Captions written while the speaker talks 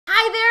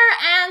Hi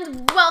there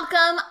and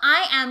welcome.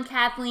 I am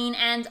Kathleen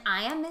and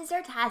I am Ms.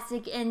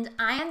 Artastic and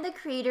I am the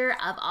creator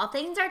of all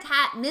things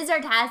Ms.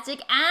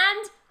 Artastic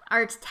and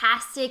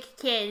Artastic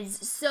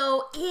Kids.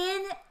 So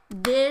in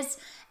this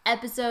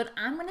episode,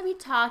 I'm going to be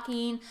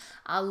talking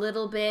a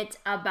little bit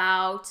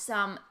about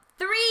some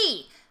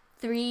three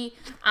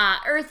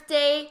Earth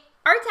Day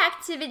art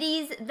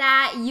activities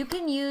that you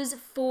can use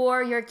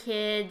for your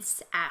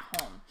kids at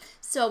home.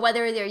 So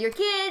whether they're your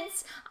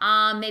kids,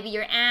 maybe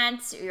your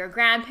aunt or your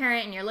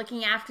grandparent and you're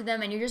looking after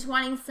them and you're just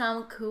wanting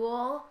some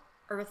cool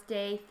Earth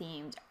Day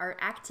themed art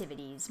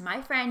activities,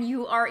 my friend,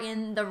 you are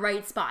in the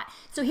right spot.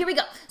 So here we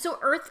go. So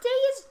Earth Day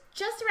is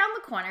just around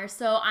the corner.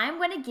 So I'm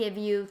going to give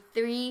you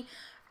 3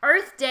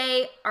 Earth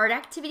Day art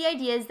activity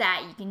ideas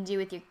that you can do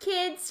with your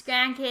kids,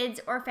 grandkids,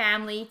 or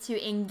family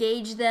to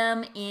engage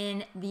them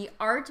in the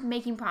art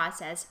making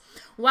process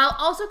while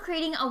also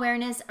creating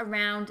awareness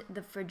around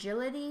the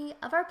fragility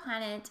of our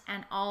planet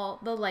and all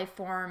the life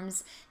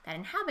forms that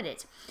inhabit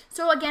it.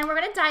 So again, we're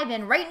going to dive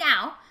in right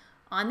now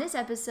on this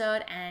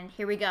episode, and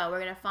here we go.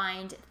 We're going to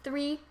find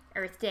 3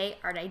 Earth Day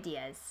art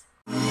ideas.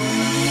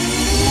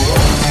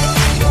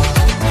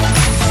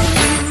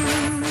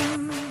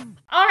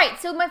 All right,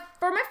 so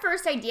for my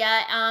first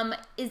idea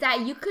is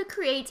that you could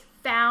create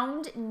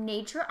found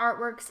nature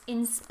artworks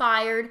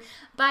inspired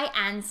by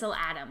Ansel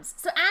Adams.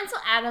 So Ansel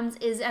Adams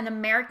is an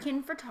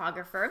American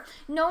photographer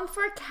known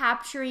for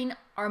capturing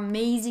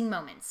amazing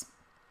moments.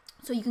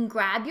 So you can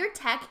grab your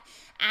tech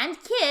and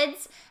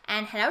kids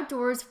and head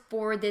outdoors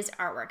for this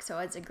artwork. So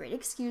it's a great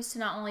excuse to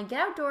not only get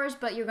outdoors,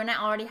 but you're gonna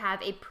already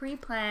have a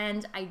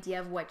pre-planned idea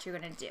of what you're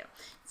gonna do.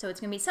 So it's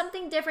gonna be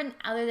something different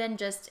other than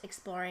just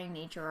exploring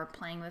nature or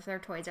playing with their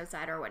toys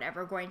outside or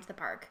whatever, going to the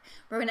park.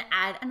 We're gonna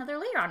add another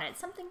layer on it,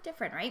 something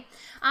different, right?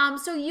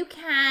 So you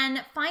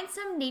can find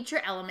some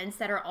nature elements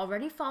that are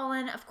already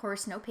fallen, of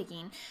course, no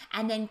picking,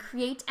 and then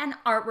create an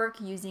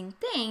artwork using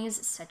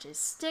things such as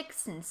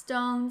sticks and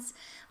stones,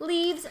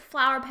 leaves,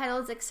 flower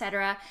petals,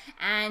 etc.,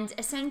 and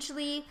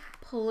essentially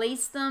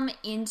place them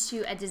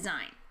into a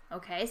design.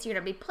 Okay, so you're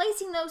gonna be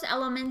placing those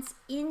elements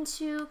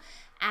into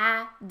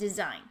a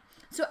design.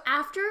 So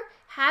after,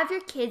 have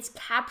your kids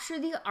capture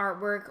the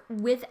artwork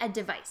with a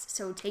device.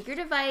 So take your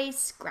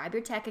device, grab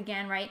your tech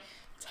again, right?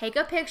 Take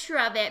a picture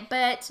of it,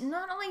 but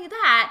not only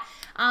that,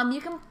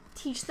 you can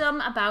teach them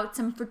about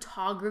some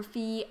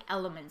photography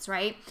elements,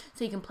 right?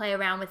 So you can play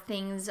around with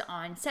things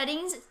on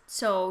settings,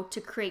 so to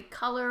create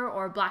color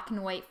or black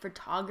and white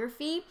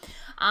photography,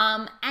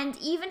 and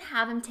even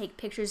have them take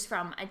pictures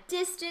from a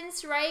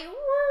distance, right?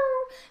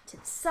 Woo, to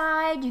the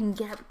side, you can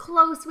get up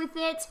close with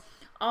it,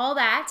 all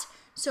that.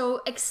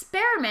 So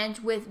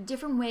experiment with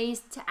different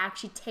ways to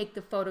actually take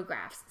the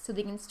photographs so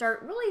they can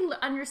start really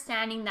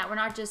understanding that we're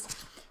not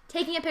just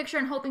taking a picture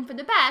and hoping for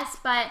the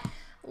best, but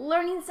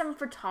learning some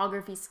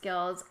photography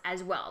skills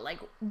as well, like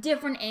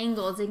different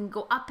angles. They can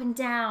go up and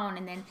down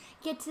and then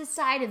get to the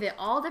side of it,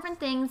 all different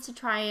things to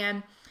try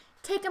and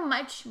take a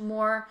much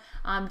more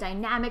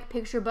dynamic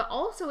picture, but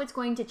also it's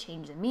going to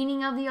change the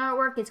meaning of the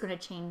artwork. It's going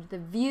to change the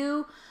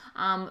view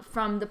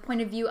from the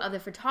point of view of the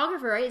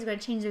photographer, right? It's going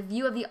to change the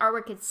view of the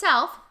artwork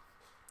itself.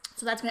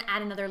 So that's going to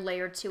add another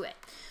layer to it.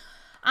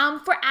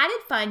 For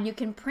added fun, you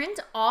can print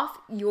off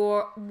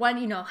your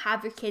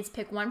have your kids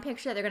pick one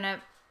picture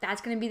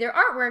that's going to be their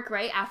artwork,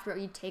 right? After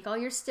you take all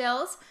your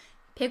stills,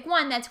 pick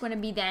one that's going to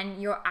be then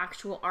your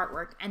actual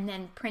artwork, and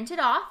then print it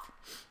off,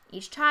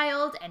 each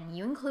child and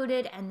you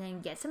included, and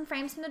then get some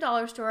frames from the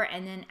dollar store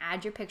and then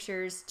add your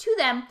pictures to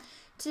them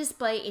to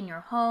display in your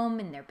home,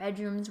 in their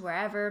bedrooms,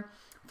 wherever,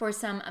 for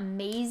some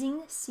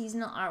amazing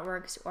seasonal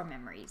artworks or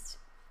memories.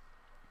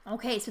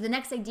 Okay, so the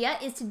next idea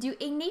is to do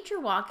a nature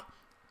walk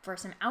for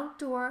some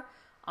outdoor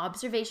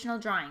observational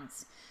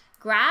drawings.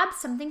 Grab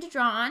something to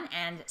draw on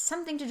and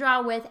something to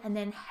draw with, and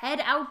then head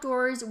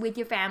outdoors with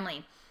your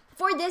family.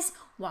 For this,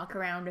 walk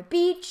around a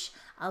beach,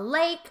 a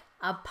lake,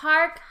 a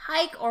park,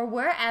 hike, or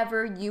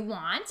wherever you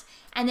want,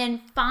 and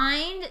then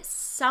find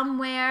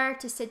somewhere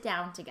to sit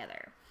down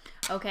together.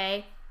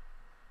 Okay?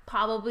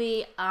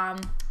 Probably,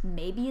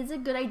 maybe it's a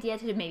good idea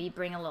to maybe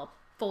bring a little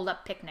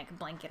fold-up picnic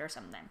blanket or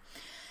something.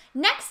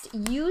 Next,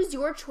 use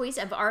your choice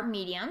of art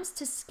mediums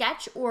to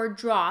sketch or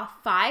draw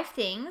 5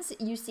 things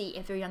you see.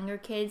 If they're younger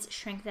kids,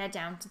 shrink that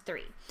down to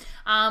 3.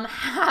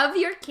 Have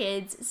your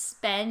kids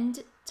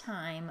spend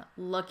time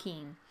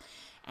looking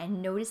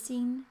and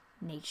noticing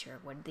nature.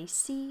 What do they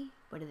see?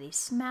 What do they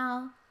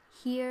smell,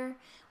 hear?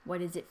 What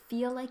does it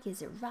feel like?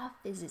 Is it rough?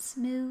 Is it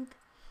smooth?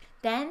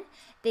 Then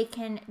they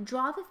can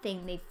draw the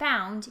thing they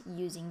found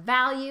using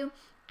value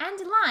and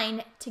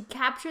line to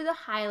capture the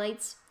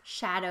highlights,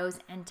 shadows,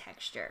 and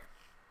texture.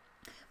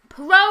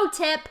 Pro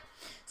tip,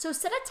 so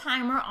set a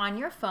timer on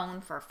your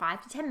phone for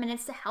 5 to 10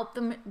 minutes to help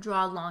them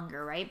draw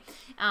longer, right?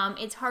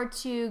 It's hard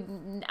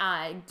to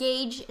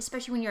gauge,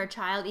 especially when you're a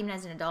child, even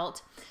as an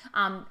adult,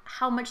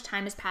 how much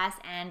time has passed,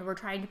 and we're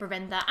trying to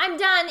prevent the I'm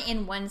done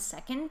in 1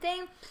 second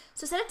thing.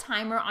 So set a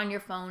timer on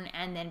your phone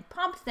and then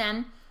prompt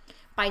them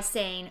by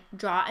saying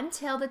draw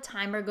until the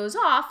timer goes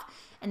off,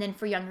 and then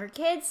for younger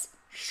kids,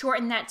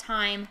 shorten that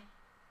time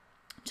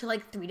to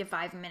like 3 to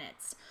 5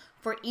 minutes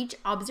for each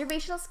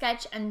observational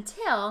sketch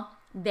until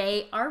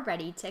they are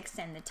ready to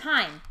extend the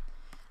time.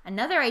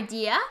 Another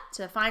idea,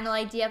 so the final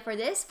idea for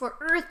this, for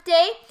Earth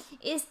Day,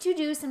 is to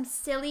do some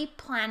silly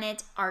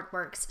planet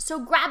artworks. So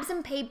grab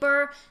some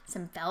paper,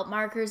 some felt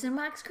markers and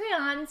wax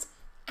crayons,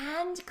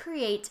 and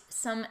create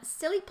some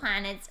silly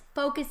planets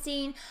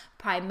focusing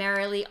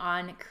primarily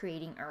on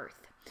creating Earth.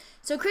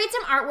 So create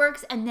some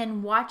artworks and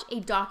then watch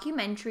a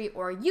documentary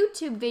or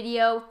YouTube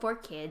video for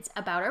kids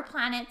about our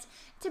planet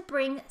to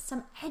bring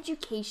some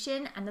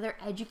education, another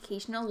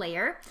educational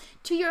layer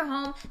to your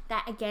home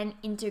that again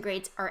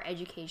integrates our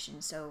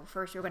education. So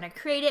first we're going to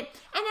create it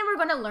and then we're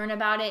going to learn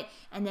about it,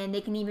 and then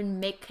they can even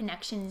make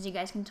connections. You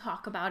guys can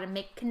talk about and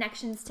make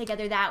connections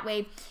together that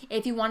way.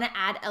 If you want to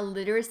add a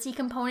literacy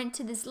component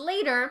to this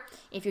later,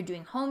 if you're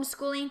doing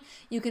homeschooling,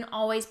 you can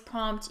always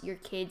prompt your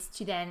kids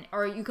to then,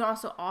 or you can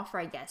also offer,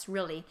 I guess,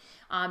 really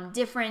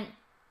different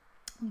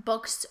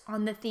books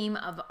on the theme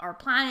of our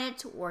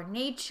planet or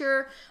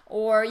nature,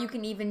 or you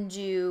can even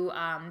do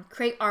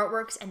create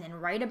artworks and then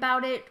write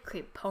about it,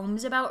 create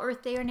poems about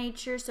Earth Day or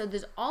nature. So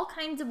there's all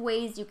kinds of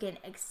ways you can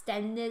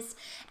extend this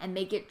and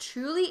make it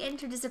truly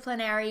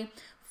interdisciplinary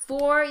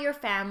for your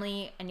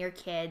family and your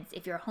kids.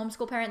 If you're a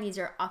homeschool parent, these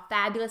are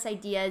fabulous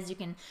ideas. You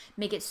can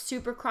make it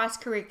super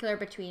cross-curricular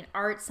between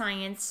art,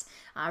 science,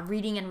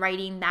 reading and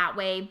writing that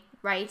way.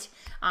 Right?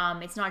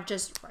 It's not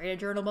just write a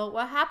journal about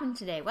what happened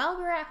today. Well,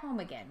 we're at home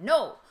again.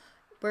 No,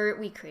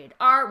 we created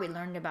art. We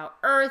learned about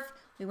Earth.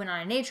 We went on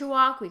a nature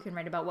walk. We can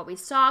write about what we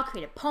saw,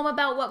 create a poem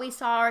about what we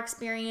saw or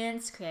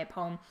experienced, create a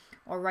poem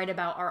or write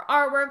about our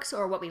artworks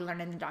or what we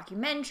learned in the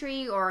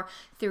documentary or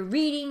through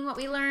reading what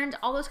we learned,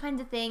 all those kinds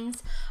of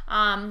things.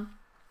 And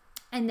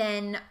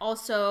then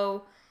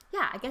also,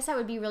 yeah, I guess that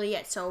would be really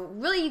it. So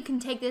really you can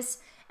take this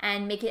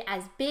and make it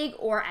as big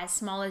or as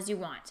small as you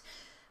want.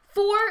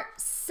 For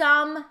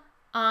some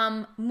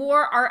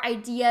more art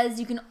ideas,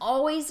 you can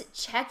always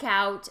check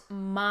out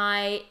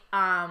my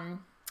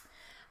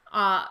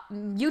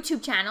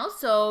YouTube channel.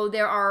 So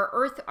there are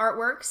Earth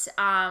artworks,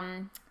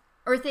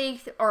 Earth Day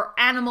or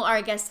animal, or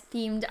I guess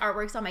themed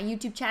artworks on my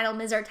YouTube channel,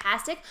 Ms.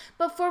 Artastic.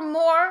 But for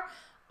more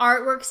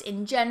artworks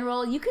in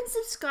general, you can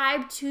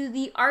subscribe to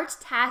the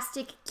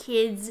Artastic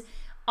Kids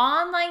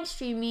online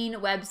streaming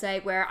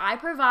website, where I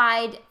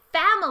provide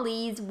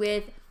families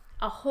with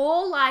a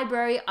whole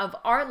library of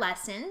art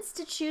lessons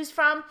to choose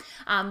from.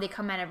 They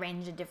come at a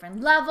range of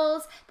different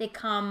levels. They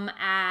come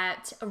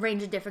at a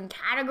range of different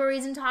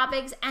categories and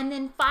topics. And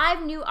then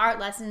 5 new art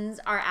lessons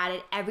are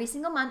added every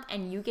single month,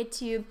 and you get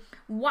to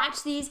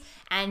watch these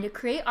and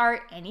create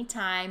art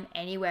anytime,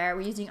 anywhere.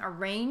 We're using a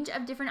range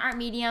of different art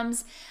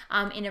mediums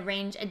in a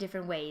range of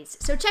different ways.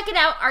 So check it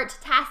out,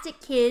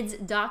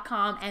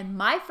 artastickids.com. And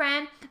my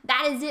friend,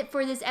 that is it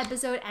for this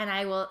episode, and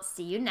I will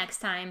see you next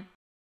time.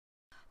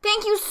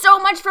 Thank you so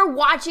much for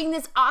watching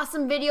this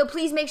awesome video.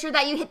 Please make sure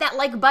that you hit that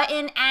like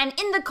button, and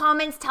in the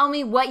comments tell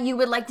me what you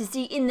would like to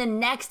see in the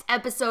next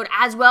episode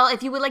as well.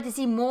 If you would like to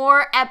see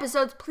more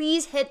episodes,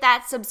 please hit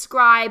that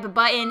subscribe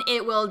button.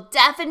 It will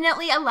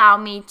definitely allow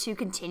me to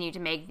continue to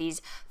make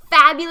these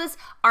fabulous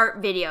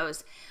art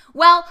videos.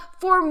 Well,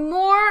 for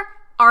more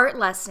art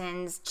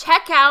lessons,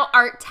 check out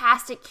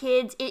Artastic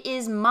Kids. It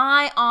is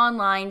my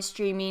online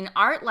streaming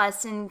art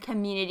lesson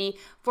community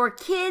for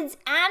kids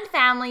and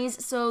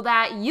families so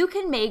that you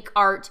can make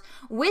art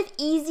with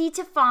easy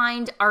to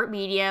find art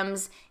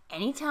mediums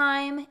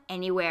anytime,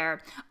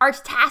 anywhere.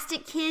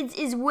 Artastic Kids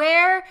is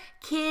where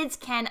kids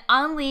can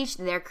unleash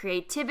their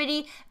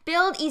creativity,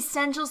 build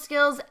essential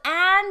skills,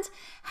 and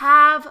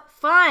have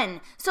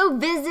fun. So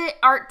visit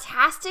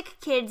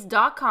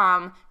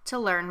artastickids.com to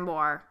learn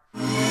more.